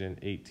oxygen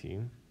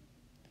 18.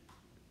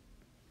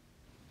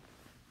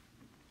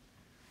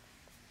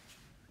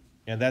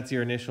 And that's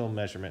your initial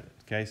measurement.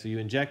 Okay, so you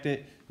inject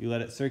it, you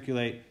let it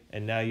circulate,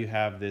 and now you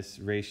have this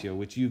ratio,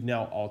 which you've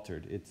now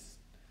altered. It's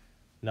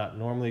not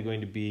normally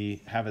going to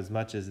have as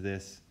much as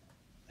this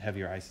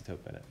heavier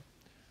isotope in it.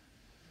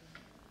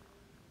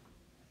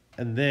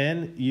 And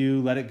then you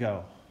let it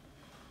go.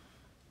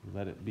 You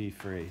let it be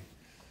free.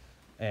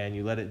 And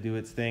you let it do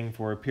its thing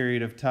for a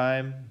period of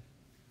time.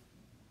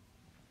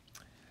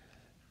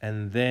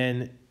 And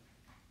then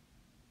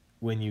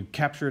when you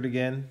capture it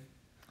again,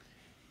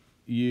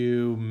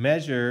 you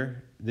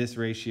measure this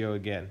ratio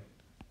again.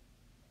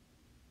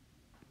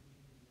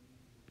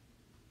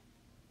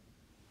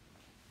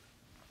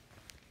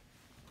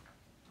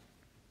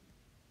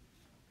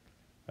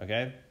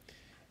 Okay?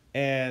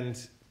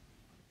 And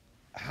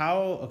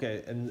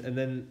and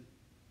then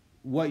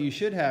what you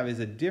should have is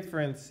a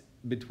difference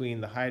between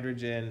the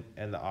hydrogen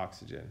and the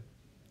oxygen.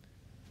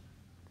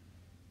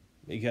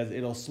 Because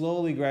it'll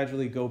slowly,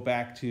 gradually go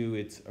back to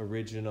its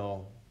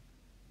original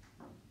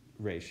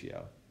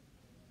ratio.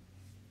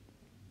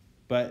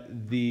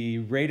 But the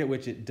rate at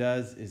which it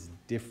does is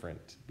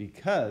different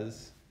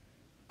because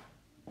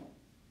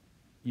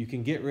you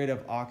can get rid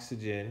of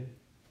oxygen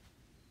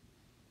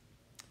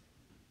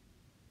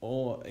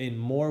in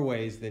more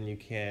ways than you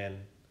can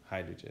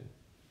hydrogen.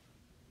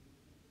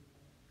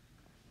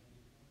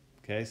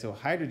 Okay, so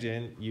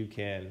hydrogen you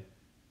can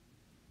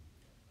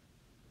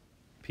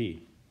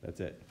pee. That's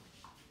it.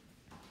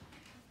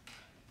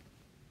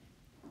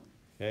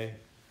 Okay?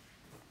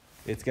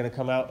 It's going to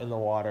come out in the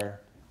water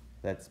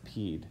that's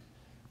peed.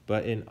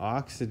 But in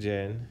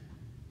oxygen,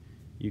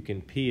 you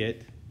can pee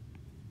it,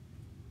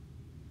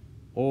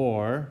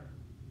 or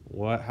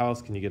how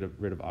else can you get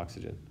rid of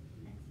oxygen?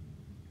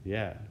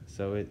 Yeah,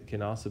 so it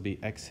can also be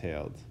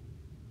exhaled.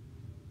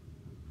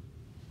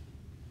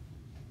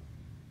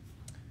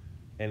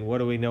 And what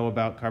do we know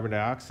about carbon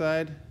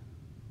dioxide?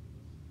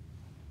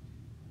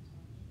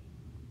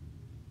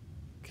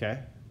 Okay.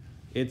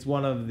 It's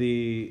one of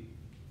the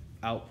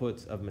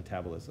outputs of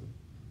metabolism.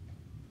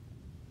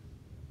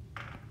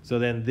 So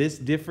then this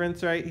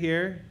difference right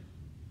here,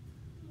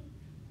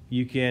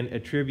 you can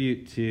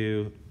attribute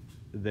to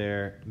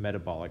their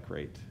metabolic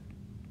rate.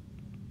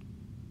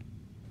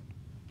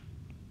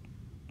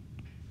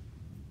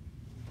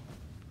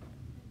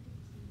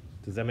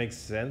 Does that make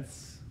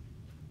sense?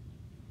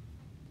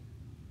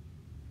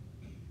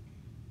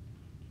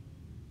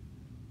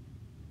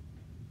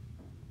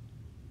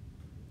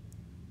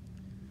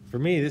 For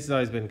me, this has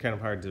always been kind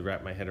of hard to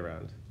wrap my head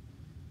around.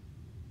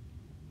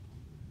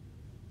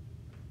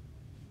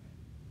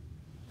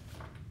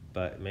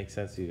 But it makes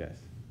sense to you guys.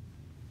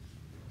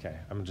 Okay,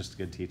 I'm just a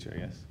good teacher, I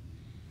guess.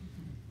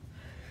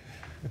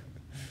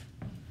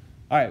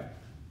 All right,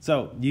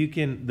 so you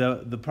can,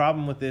 the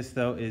problem with this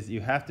though is you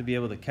have to be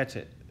able to catch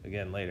it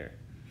again later.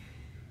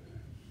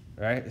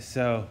 Right,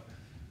 so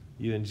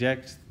you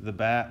inject the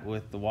bat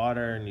with the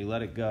water and you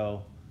let it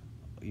go.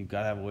 You've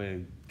got to have a way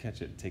to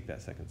catch it and take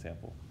that second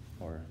sample,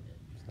 or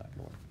it's not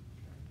gonna work.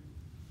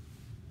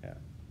 Yeah,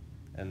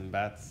 and the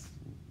bats,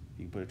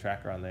 you can put a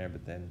tracker on there,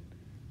 but then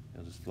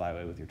you'll just fly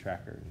away with your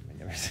tracker and you may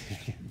never see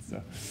it again.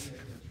 So,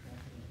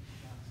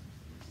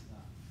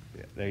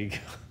 yeah, there you go.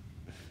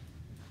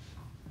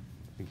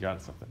 I think you're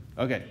onto something.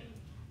 Okay,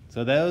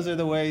 so those are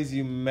the ways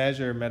you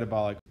measure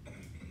metabolic.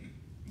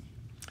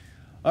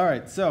 All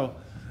right, so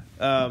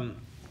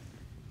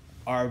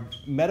our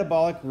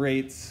metabolic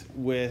rates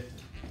with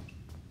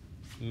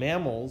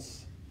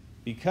mammals,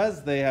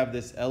 because they have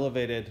this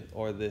elevated,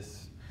 or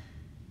this,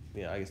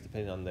 I guess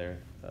depending on their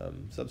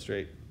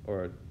substrate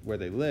or where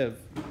they live,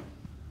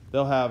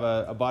 they'll have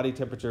a body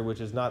temperature which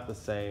is not the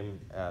same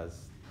as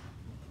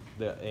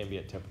the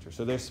ambient temperature.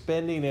 So they're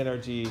spending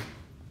energy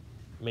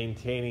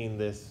maintaining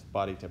this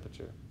body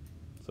temperature.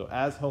 So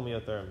as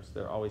homeotherms,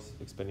 they're always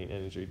expending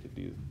energy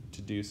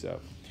to do so.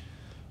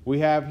 We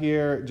have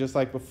here, just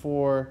like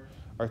before,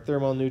 our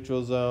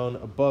thermoneutral zone.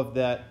 Above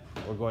that,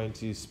 we're going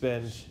to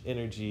spend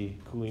energy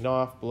cooling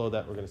off. Below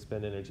that, we're going to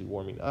spend energy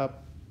warming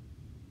up.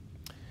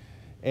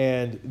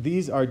 And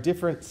these are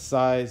different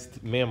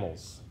sized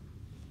mammals.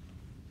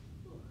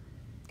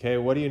 Okay,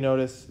 what do you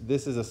notice?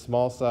 This is a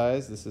small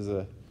size. This is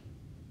a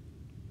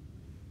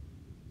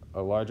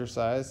larger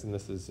size, and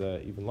this is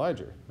even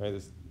larger, right?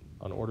 This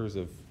on orders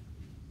of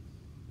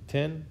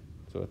 10,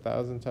 so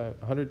 1,000 times,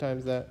 100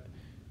 times that,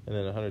 and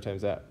then 100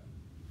 times that.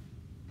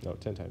 No,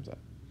 10 times that.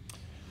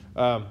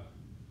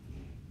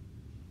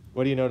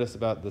 What do you notice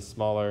about the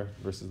smaller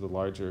versus the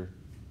larger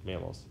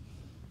mammals?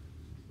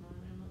 Smaller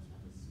mammals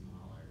have a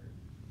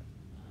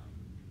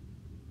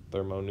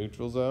smaller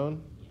Thermoneutral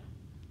zone?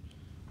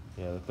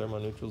 yeah. Yeah, the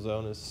thermoneutral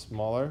zone is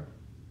smaller.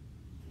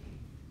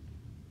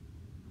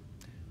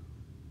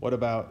 What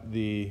about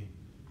the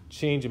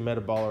change in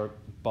metabolic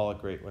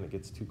rate when it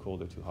gets too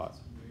cold or too hot?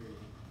 Weird.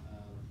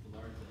 The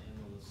larger the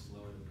animal, the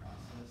slower the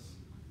process,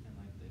 and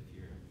like if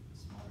you're a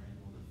smaller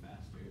animal, the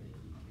faster the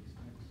heat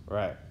kickstarts.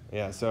 Right.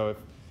 Yeah. So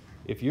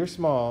if you're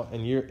small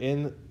and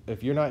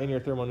if you're not in your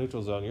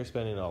thermoneutral zone, you're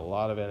spending a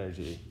lot of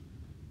energy,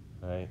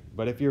 right?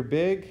 But if you're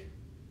big,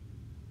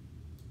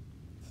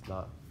 it's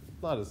not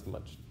as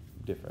much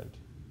different.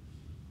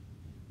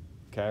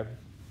 Okay.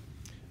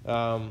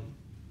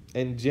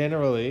 And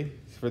generally,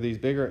 for these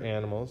bigger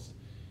animals,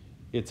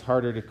 it's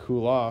harder to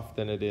cool off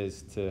than it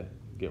is to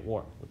get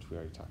warm, which we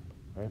already talked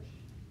about,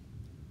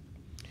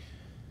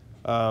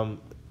 right?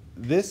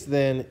 This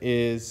then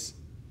is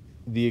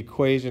the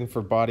equation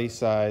for body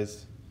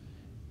size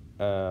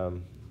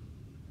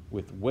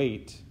with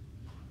weight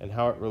and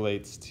how it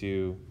relates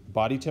to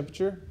body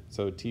temperature.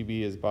 So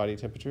TB is body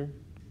temperature.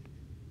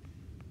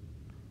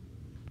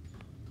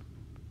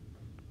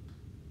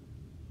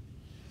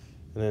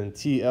 And then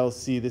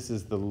TLC, this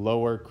is the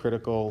lower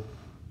critical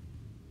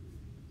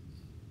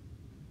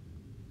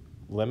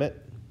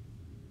limit.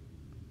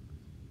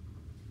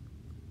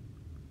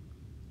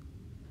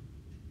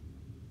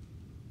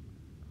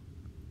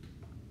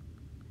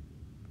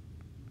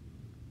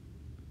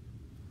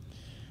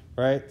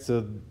 Right,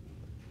 so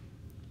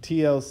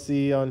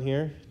TLC on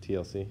here,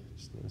 TLC,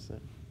 just notice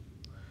that,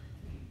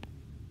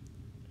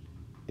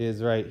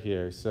 is right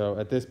here. So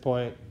at this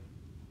point,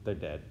 they're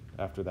dead.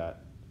 After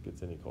that, it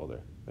gets any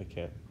colder. They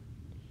can't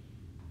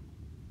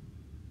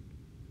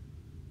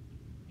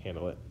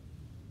handle it.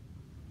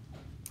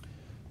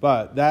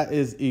 But that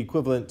is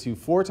equivalent to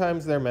 4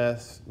 times their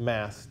mass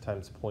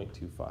times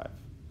 0.25.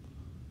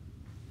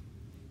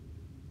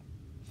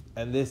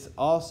 And this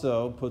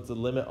also puts a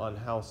limit on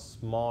how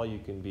small you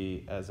can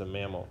be as a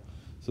mammal.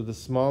 So the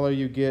smaller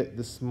you get,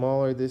 the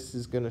smaller this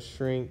is going to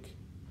shrink.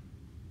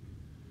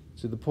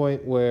 to the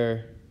point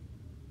where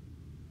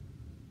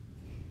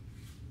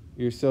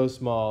you're so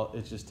small,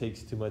 it just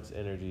takes too much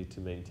energy to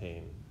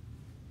maintain.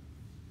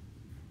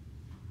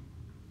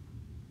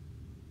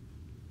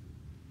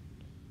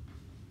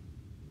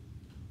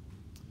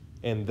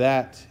 And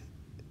that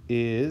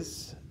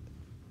is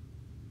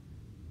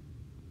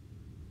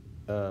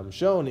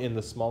shown in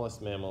the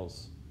smallest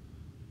mammals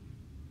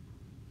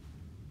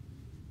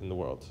in the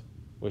world,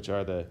 which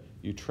are the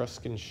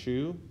Etruscan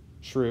shrew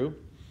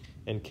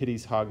and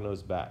Kitty's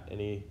hognose bat.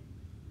 Any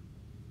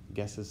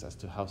guesses as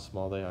to how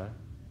small they are?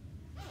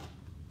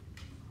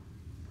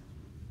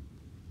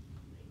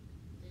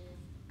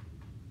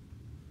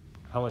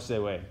 How much they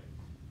weigh?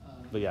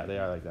 But yeah, they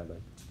are like that big.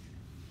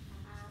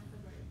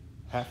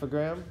 Half a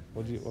gram?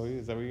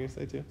 Is that what you're gonna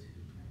say too?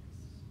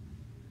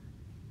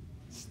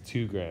 It's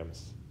 2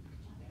 grams.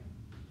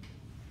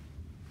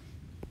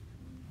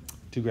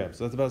 2 grams.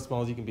 So that's about as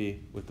small as you can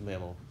be with the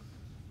mammal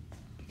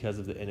because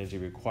of the energy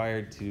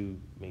required to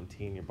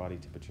maintain your body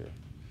temperature.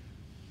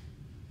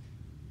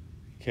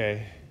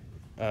 Okay.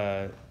 They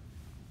have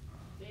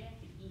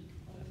to eat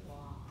a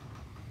lot.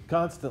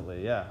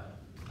 Constantly, yeah.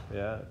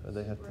 Yeah,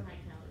 they have Super to. high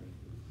calorie.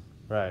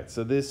 Right,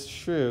 so this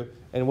shrew,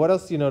 and what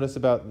else do you notice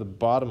about the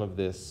bottom of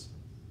this?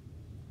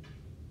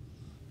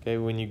 Okay,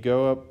 when you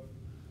go up,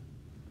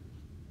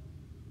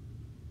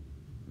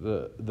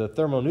 the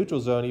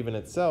thermoneutral zone even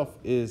itself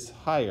is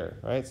higher,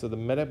 right? So the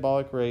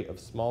metabolic rate of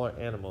smaller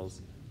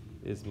animals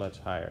is much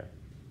higher.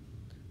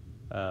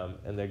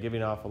 And they're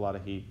giving off a lot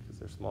of heat because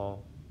they're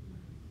small,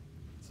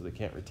 so they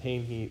can't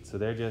retain heat, so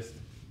they're just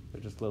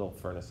little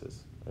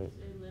furnaces, right? So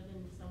they live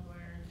in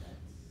somewhere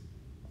that's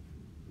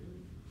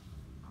really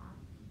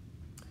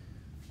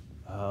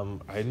hot.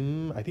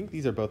 I think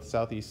these are both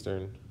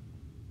southeastern.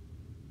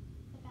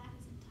 The bat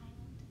is in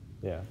Thailand.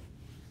 Yeah.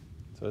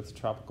 So it's a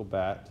tropical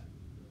bat.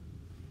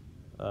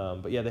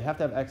 But yeah, they have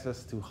to have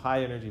access to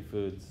high energy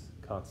foods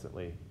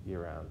constantly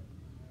year round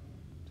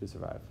to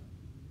survive.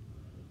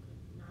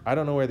 I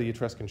don't know where the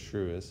Etruscan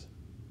shrew is.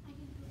 I can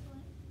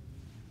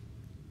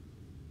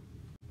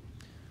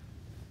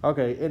Google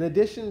it. Okay, in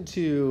addition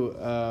to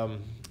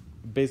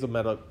basal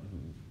metabolic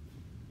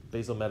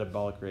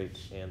rate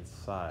and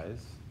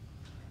size,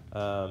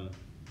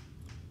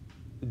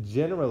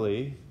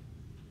 generally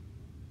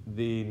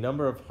the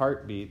number of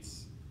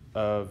heartbeats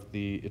of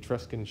the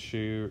Etruscan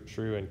shrew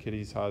and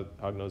Kitty's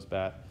hognose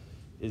bat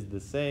is the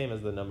same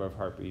as the number of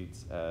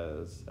heartbeats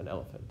as an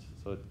elephant.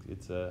 So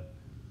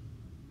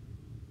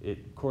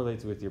it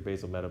correlates with your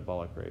basal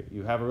metabolic rate.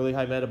 You have a really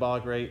high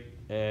metabolic rate,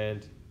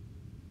 and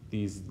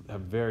these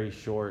have very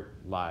short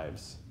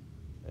lives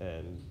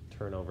and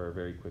turn over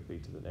very quickly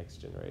to the next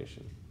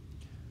generation.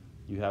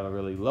 You have a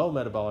really low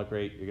metabolic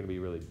rate, you're going to be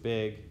really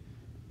big,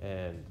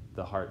 and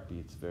the heart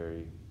beats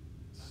very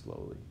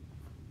slowly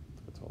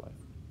for its whole life.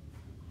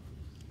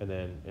 And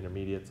then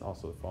intermediates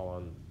also fall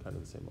on kind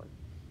of the same line.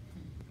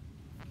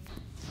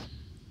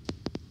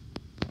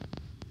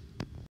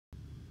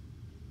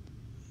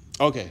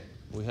 Okay,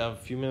 we have a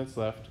few minutes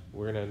left.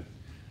 We're going to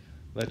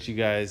let you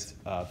guys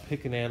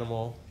pick an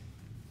animal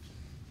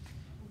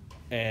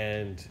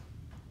and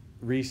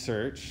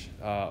research.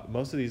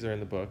 Most of these are in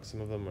the book, some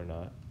of them are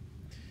not.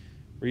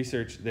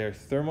 Research their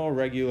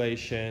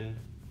thermoregulation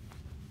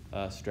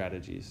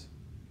strategies.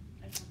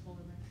 I can polar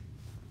bear.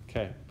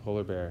 Okay,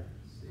 polar bear.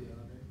 Sea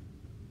otter.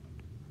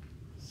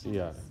 Sea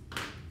otter.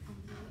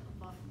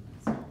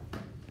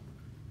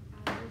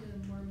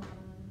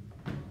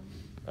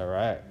 All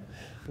right.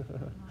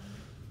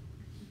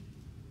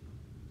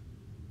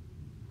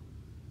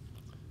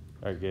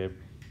 All right, Gabe.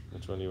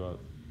 Which one do you want?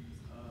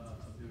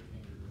 I'll do a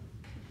kangaroo.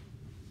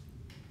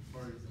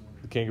 Or is the one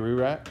The kangaroo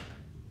rat?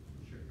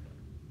 Sure.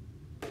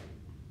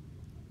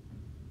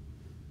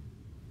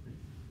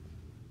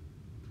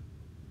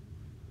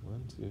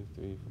 1, 2,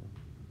 3, 4.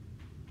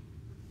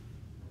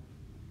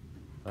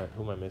 All right,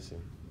 who am I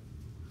missing?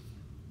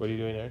 What are you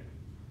doing, Eric?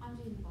 I'm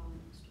doing the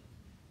bottlenose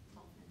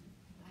dolphin.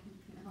 I can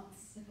pronounce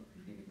so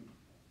weird.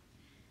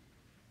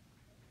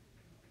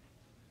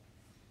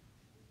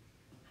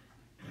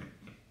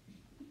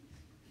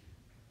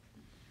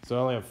 So I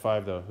only have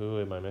 5, though. Who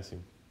am I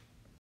missing?